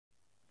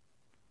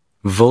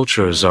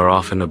Vultures are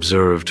often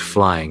observed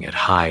flying at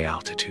high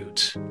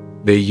altitudes.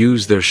 They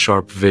use their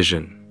sharp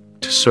vision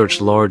to search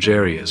large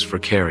areas for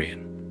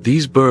carrion.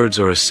 These birds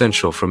are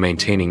essential for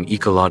maintaining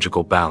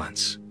ecological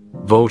balance.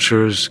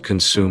 Vultures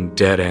consume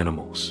dead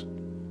animals,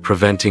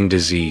 preventing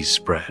disease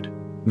spread.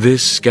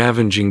 This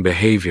scavenging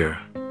behavior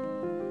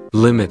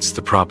limits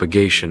the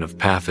propagation of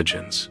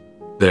pathogens.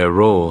 Their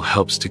role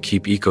helps to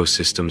keep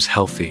ecosystems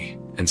healthy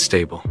and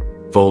stable.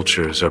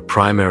 Vultures are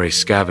primary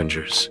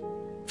scavengers,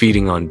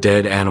 feeding on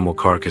dead animal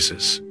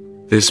carcasses.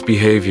 This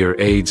behavior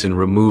aids in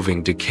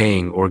removing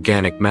decaying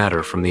organic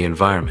matter from the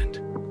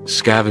environment.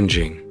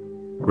 Scavenging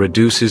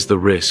reduces the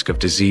risk of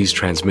disease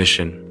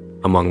transmission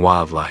among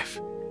wildlife.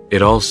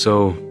 It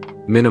also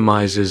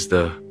minimizes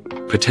the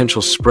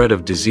potential spread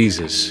of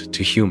diseases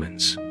to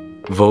humans.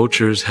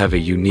 Vultures have a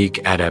unique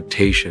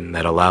adaptation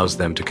that allows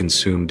them to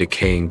consume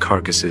decaying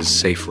carcasses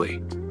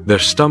safely. Their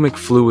stomach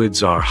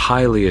fluids are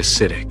highly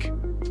acidic,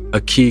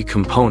 a key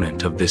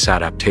component of this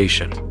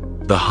adaptation.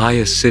 The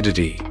high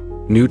acidity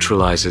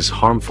neutralizes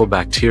harmful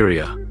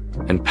bacteria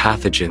and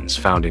pathogens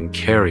found in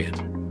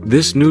carrion.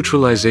 This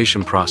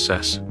neutralization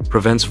process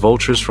prevents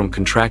vultures from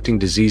contracting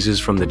diseases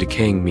from the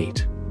decaying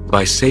meat.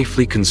 By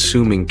safely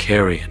consuming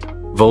carrion,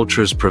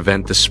 vultures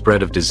prevent the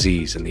spread of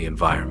disease in the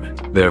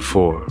environment.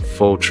 Therefore,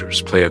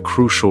 vultures play a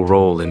crucial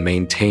role in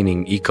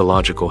maintaining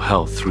ecological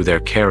health through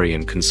their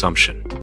carrion consumption.